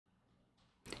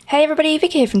Hey everybody,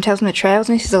 Vicky here from Tales from the Trails,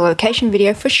 and this is a location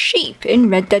video for sheep in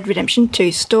Red Dead Redemption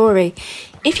 2 story.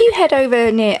 If you head over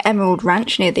near Emerald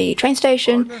Ranch, near the train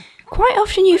station, quite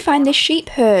often you find this sheep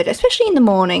herd, especially in the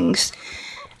mornings,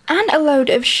 and a load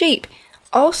of sheep.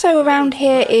 Also around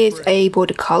here is a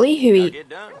border collie who he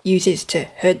uses to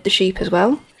herd the sheep as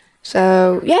well.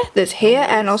 So yeah, there's here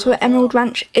and also at Emerald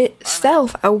Ranch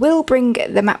itself. I will bring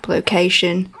the map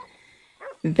location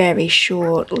very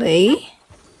shortly.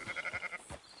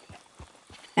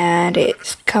 And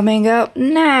it's coming up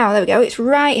now. There we go, it's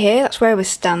right here. That's where we're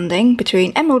standing,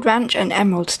 between Emerald Ranch and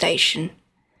Emerald Station.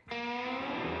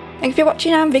 Thank you for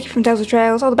watching. I'm Vicky from Tales of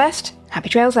Trails. All the best. Happy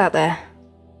trails out there.